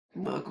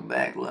Welcome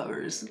back,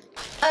 lovers.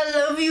 I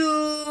love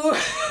you!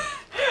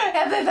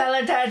 Happy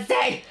Valentine's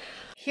Day!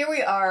 Here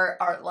we are,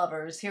 art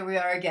lovers. Here we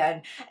are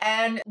again.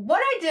 And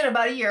what I did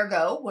about a year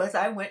ago was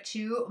I went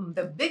to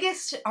the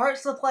biggest art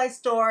supply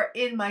store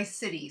in my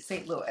city,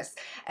 St. Louis,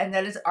 and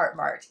that is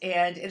Artmart.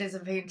 And it is a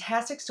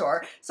fantastic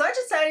store. So I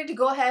decided to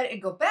go ahead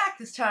and go back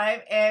this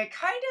time and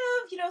kind of,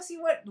 see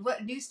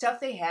what new stuff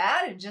they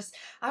had. And just,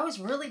 I was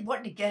really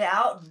wanting to get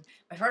out. And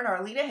my friend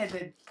Arlena had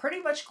been pretty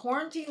much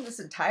quarantined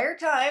this entire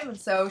time. And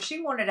so she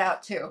wanted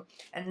out too.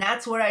 And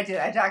that's what I did.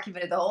 I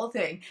documented the whole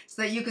thing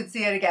so that you could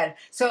see it again.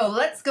 So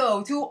let's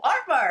go to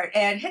Artmart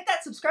and hit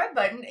that subscribe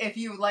button if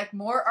you like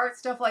more art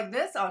stuff like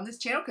this on this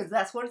channel, because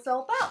that's what it's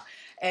all about.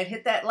 And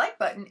hit that like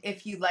button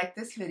if you like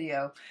this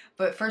video.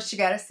 But first you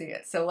gotta see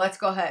it. So let's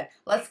go ahead.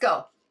 Let's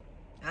go.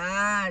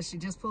 Ah, she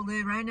just pulled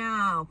in right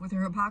now with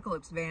her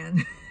apocalypse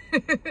van.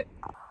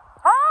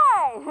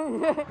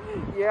 Hi!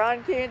 You're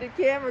on candid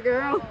camera,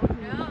 girl. Oh,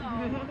 no.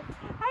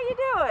 How you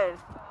doing?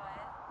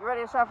 You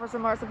ready to shop for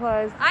some art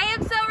supplies? I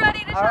am so ready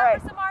to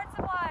shop for some art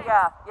supplies.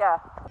 Yeah.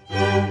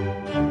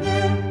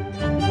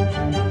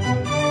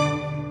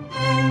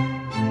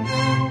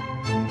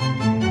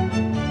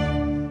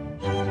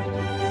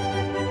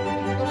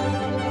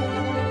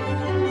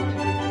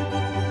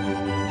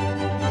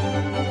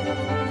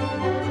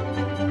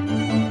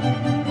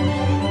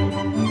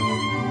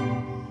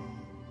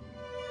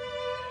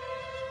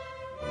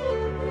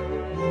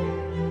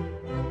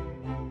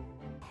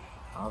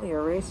 All the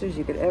erasers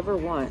you could ever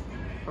want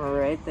are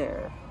right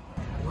there.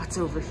 What's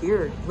over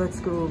here? Let's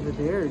go over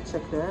there and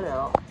check that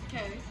out.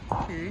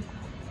 Okay.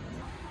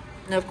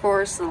 And of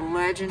course, the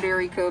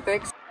legendary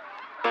Copics.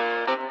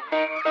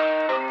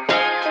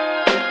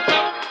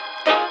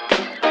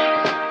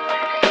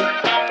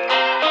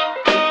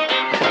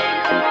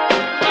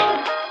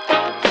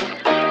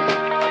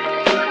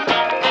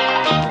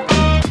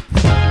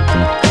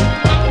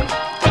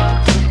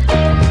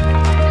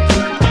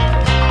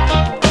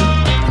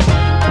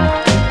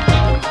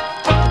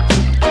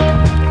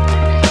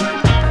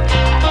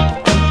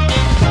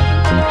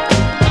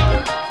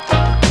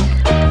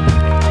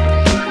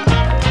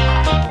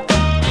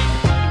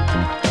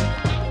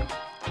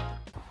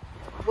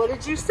 What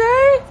did you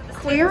say?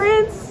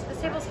 Clearance?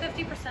 This table's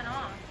 50%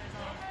 off.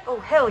 Oh,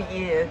 hell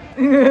yeah.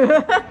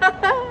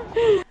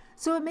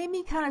 So it made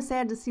me kind of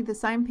sad to see the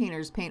sign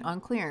painters paint on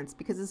clearance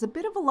because it's a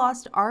bit of a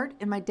lost art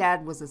and my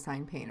dad was a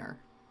sign painter.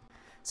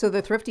 So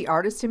the thrifty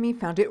artist in me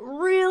found it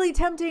really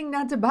tempting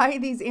not to buy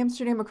these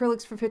Amsterdam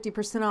acrylics for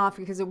 50% off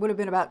because it would have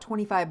been about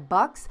 25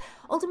 bucks.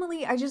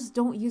 Ultimately, I just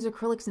don't use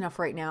acrylics enough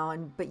right now,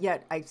 but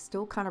yet I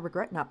still kind of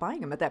regret not buying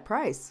them at that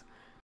price.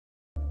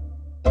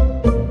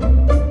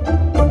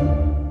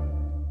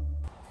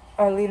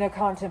 Arlena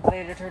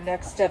contemplated her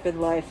next step in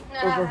life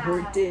over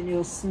her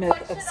Daniel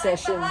Smith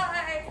obsession.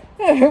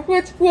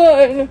 Which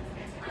one?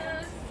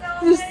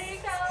 So many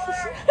colors.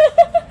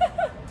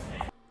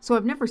 So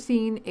I've never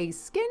seen a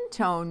skin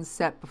tone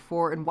set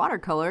before in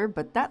watercolor,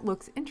 but that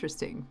looks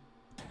interesting.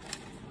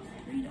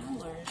 $3.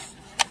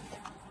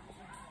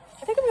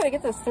 I think I'm gonna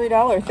get this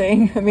 $3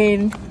 thing. I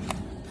mean,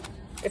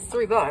 it's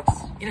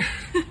 $3,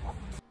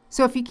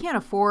 So if you can't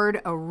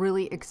afford a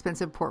really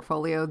expensive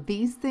portfolio,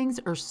 these things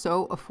are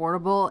so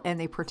affordable and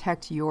they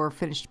protect your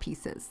finished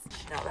pieces.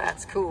 Now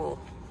that's cool.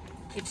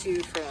 Keeps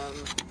you from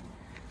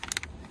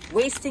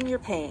wasting your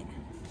paint.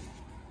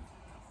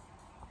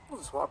 We'll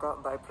just walk out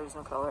and buy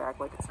Prismacolor, act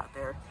like it's not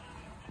there.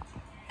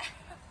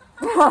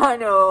 I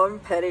know, I'm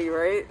petty,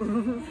 right?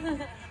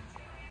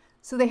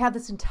 So they have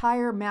this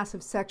entire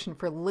massive section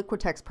for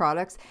Liquitex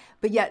products,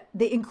 but yet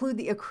they include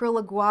the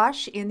acrylic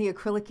gouache and the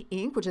acrylic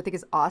ink, which I think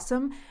is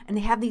awesome. And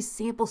they have these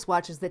sample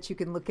swatches that you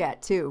can look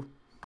at too.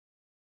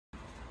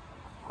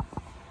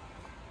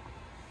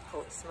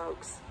 Holy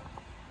smokes.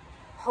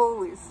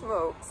 Holy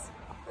smokes.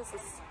 This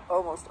is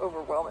almost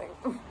overwhelming.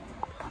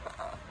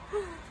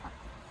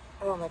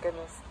 Oh my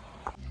goodness.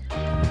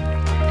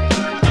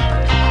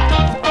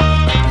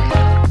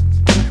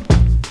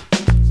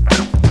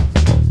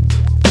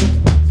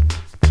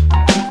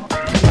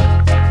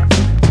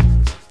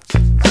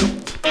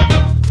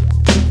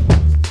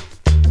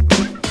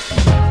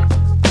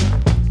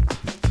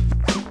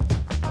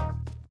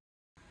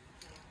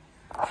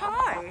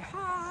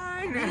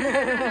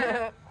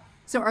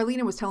 So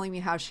Arlena was telling me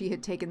how she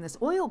had taken this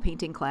oil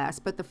painting class,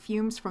 but the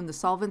fumes from the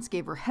solvents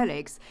gave her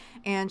headaches,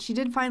 and she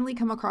did finally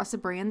come across a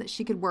brand that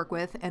she could work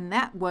with, and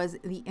that was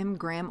the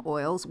M-Gram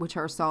oils, which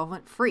are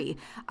solvent free.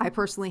 I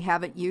personally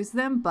haven't used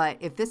them, but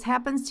if this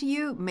happens to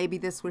you, maybe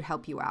this would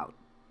help you out.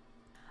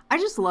 I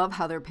just love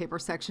how their paper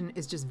section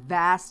is just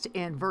vast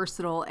and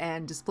versatile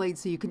and displayed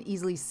so you can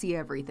easily see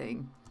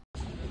everything.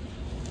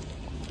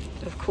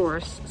 Of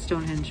course,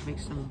 Stonehenge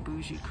makes some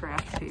bougie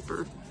craft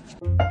paper.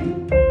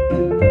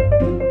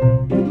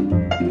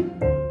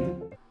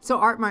 So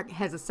Artmart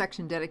has a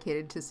section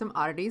dedicated to some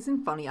oddities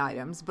and funny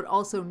items, but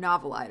also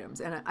novel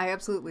items, and I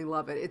absolutely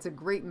love it. It's a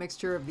great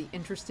mixture of the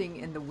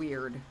interesting and the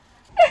weird.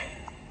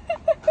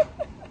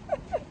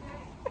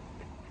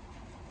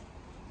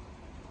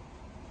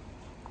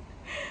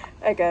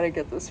 I gotta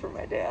get this for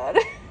my dad.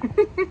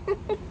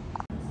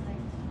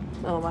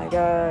 Oh my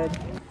God.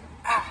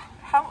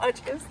 How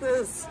much is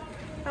this?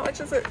 How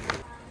much is it?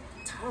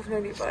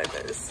 $12.95.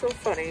 That is so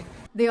funny.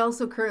 They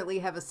also currently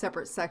have a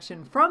separate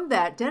section from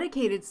that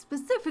dedicated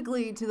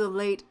specifically to the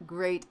late,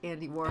 great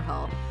Andy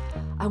Warhol.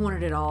 I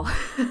wanted it all.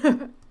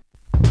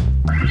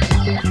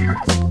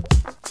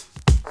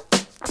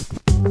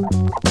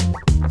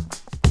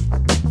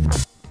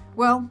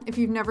 Well, if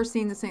you've never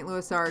seen the St.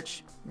 Louis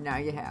Arch, now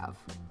you have.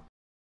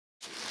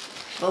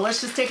 Well,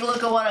 let's just take a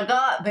look at what I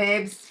got,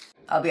 babes.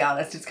 I'll be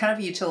honest, it's kind of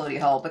a utility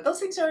haul, but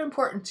those things are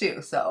important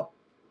too, so.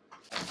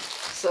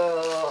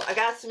 So I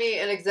got me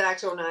an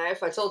X-Acto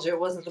knife. I told you it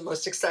wasn't the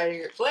most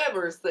exciting or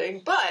glamorous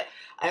thing, but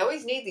I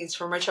always need these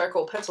for my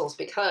charcoal pencils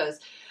because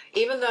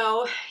even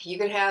though you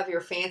could have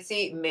your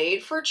fancy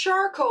made for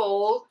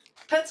charcoal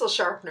pencil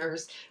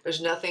sharpeners,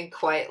 there's nothing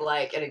quite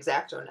like an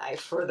X-Acto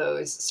knife for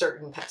those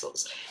certain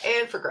pencils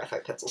and for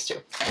graphite pencils too.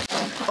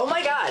 Oh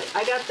my God,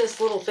 I got this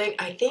little thing.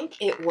 I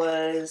think it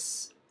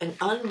was an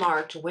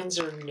unmarked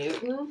Winsor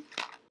Newton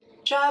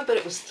job, but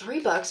it was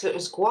 $3, but it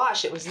was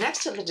gouache. It was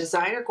next to the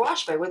designer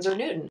gouache by Winsor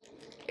Newton.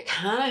 It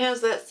kind of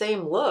has that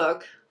same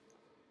look,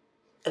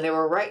 and they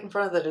were right in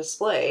front of the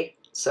display,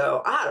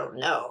 so I don't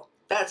know.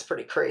 That's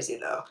pretty crazy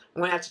though.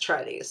 I'm gonna have to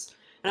try these.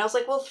 And I was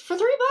like, well, for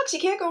 $3 you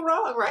can't go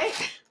wrong, right?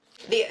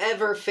 The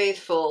ever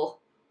faithful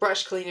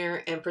brush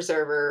cleaner and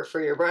preserver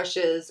for your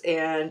brushes,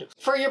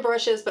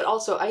 but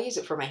also I use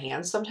it for my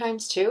hands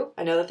sometimes too.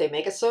 I know that they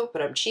make a soap,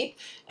 but I'm cheap,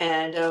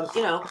 and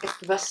you know, it's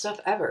the best stuff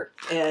ever.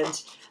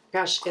 And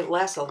gosh, it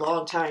lasts a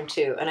long time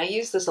too. And I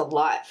use this a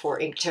lot for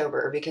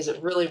Inktober because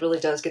it really, really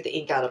does get the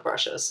ink out of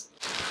brushes.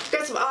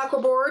 Got some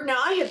aquaboard.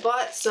 Now I had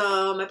bought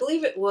some, I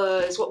believe it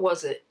was, what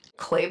was it?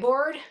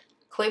 Clayboard?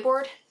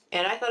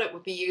 And I thought it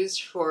would be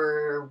used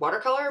for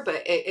watercolor,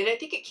 and I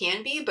think it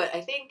can be, but I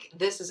think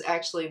this is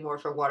actually more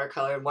for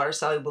watercolor and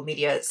water-soluble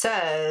media. It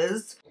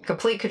says,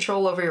 complete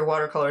control over your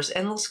watercolors,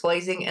 endless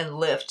glazing and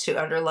lift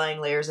to underlying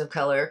layers of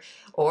color,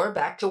 or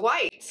back to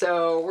white.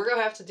 So we're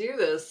gonna have to do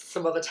this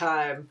some other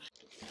time.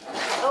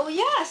 Oh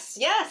yes,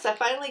 I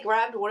finally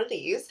grabbed one of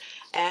these,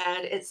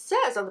 and it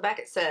says, on the back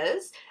it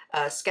says,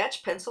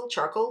 sketch, pencil,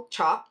 charcoal,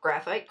 chalk,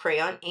 graphite,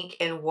 crayon, ink,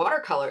 and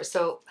watercolor.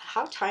 So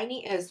how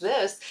tiny is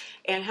this,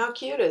 and how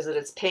cute is it?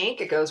 It's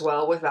pink. It goes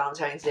well with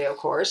Valentine's Day, of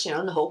course, you know,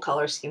 and the whole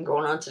color scheme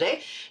going on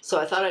today. So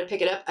I thought I'd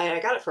pick it up, and I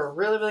got it for a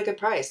really, really good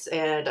price,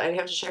 and I'd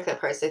have to check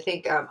that price. I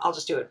think I'll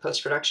just do it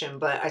post-production,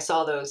 but I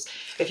saw those,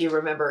 if you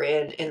remember,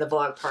 in the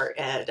vlog part,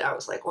 and I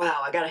was like,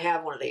 wow, I gotta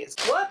have one of these.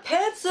 What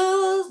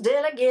pencils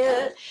did I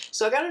get?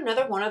 So I got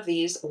another one of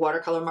these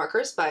watercolor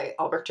markers by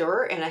Albrecht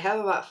Dürer, and I have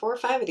about 4 or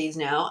 5 of these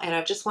now, and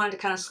I've just wanted to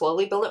kind of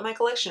slowly build up my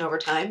collection over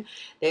time.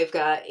 They've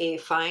got a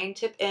fine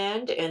tip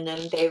end, and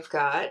then they've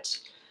got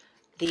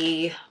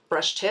the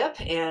brush tip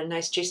and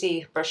nice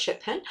juicy brush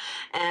tip pen,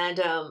 and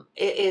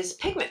it is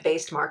pigment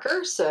based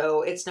marker,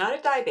 so it's not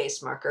a dye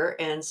based marker,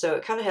 and so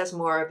it kind of has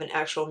more of an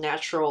actual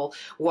natural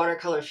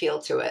watercolor feel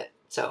to it.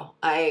 So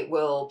I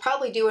will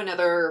probably do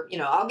another, you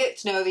know, I'll get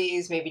to know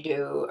these, maybe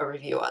do a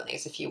review on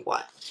these if you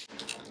want.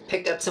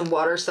 Picked up some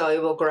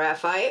water-soluble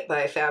graphite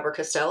by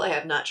Faber-Castell. I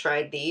have not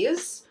tried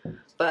these,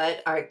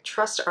 but I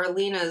trust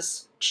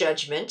Arlena's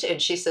judgment,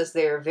 and she says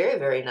they're very,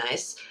 very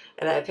nice.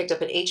 And I picked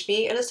up an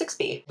HB and a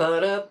 6B.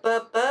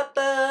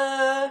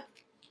 Ba-da-ba-ba-ba.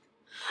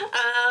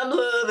 I'm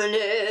loving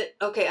it.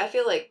 Okay, I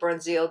feel like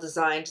Brunzeel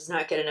design does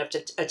not get enough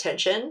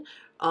attention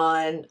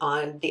on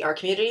the art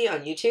community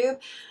on YouTube.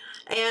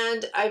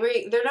 And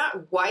they're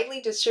not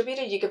widely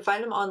distributed. You can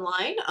find them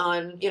online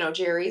on, you know,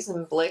 Jerry's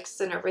and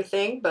Blick's and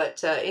everything,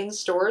 but in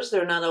stores,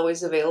 they're not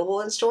always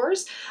available in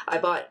stores. I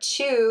bought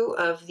 2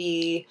 of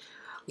the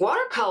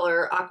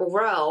watercolor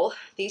aquarelle,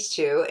 these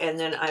 2, and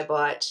then I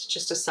bought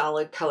just a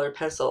solid colored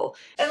pencil.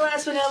 And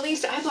last but not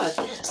least, I bought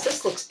this.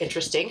 This looks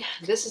interesting.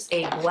 This is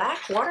a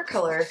black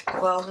watercolor,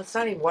 well, it's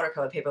not even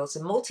watercolor paper, it's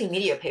a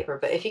multimedia paper,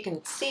 but if you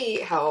can see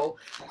how,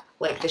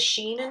 like, the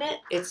sheen in it,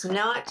 it's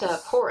not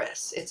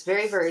porous. It's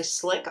very, very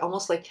slick,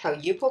 almost like how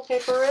Yupo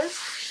paper is.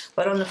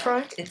 But on the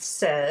front, it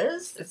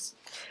says, it's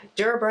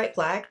Durabright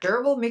Black,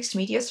 durable mixed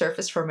media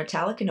surface for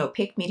metallic and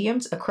opaque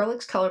mediums,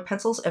 acrylics, colored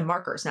pencils, and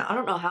markers. Now, I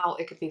don't know how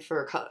it could be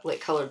for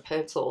like colored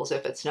pencils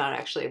if it's not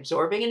actually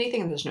absorbing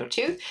anything and there's no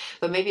tooth,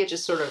 but maybe it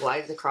just sort of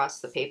glides across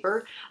the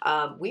paper.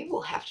 We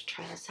will have to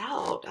try this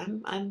out.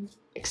 I'm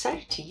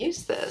excited to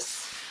use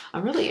this.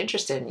 I'm really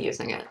interested in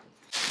using it.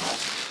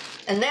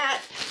 And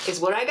that is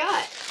what I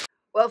got.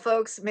 Well,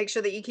 folks, make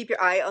sure that you keep your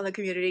eye on the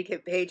community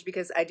page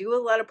because I do a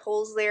lot of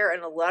polls there,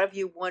 and a lot of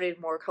you wanted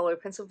more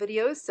colored pencil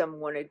videos. Some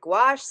wanted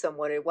gouache, some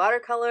wanted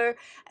watercolor,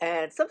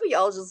 and some of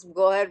y'all just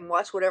go ahead and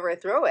watch whatever I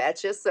throw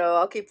at you, so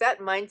I'll keep that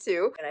in mind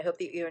too. And I hope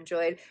that you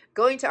enjoyed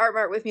going to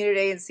Artmart with me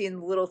today and seeing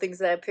the little things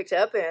that I picked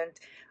up, and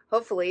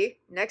hopefully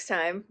next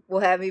time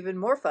we'll have even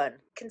more fun.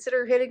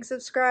 Consider hitting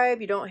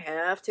subscribe. You don't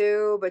have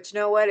to, but you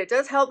know what? It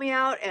does help me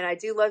out, and I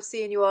do love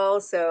seeing you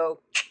all, so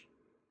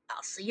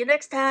I'll see you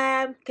next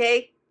time,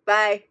 okay?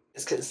 Bye.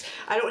 Because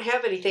I don't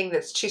have anything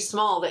that's too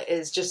small that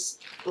is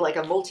just like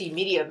a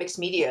multimedia, mixed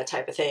media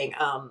type of thing.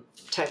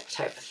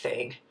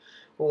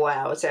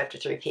 wow, it's after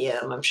 3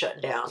 p.m. I'm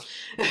shutting down.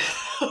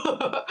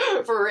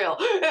 For real.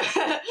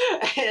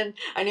 And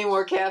I need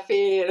more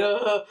caffeine.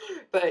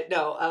 But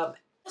no,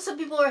 some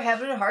people are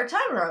having a hard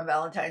time around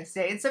Valentine's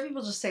Day, and some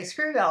people just say,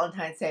 screw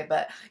Valentine's Day.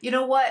 But you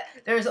know what?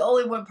 There's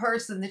only one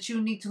person that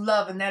you need to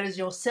love, and that is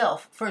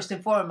yourself, first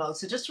and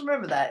foremost. So just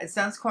remember that. It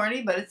sounds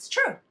corny, but it's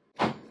true.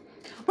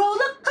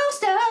 Roller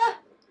coaster.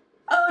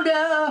 Oh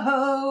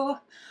no.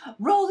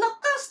 Roller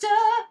coaster.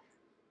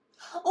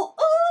 Oh,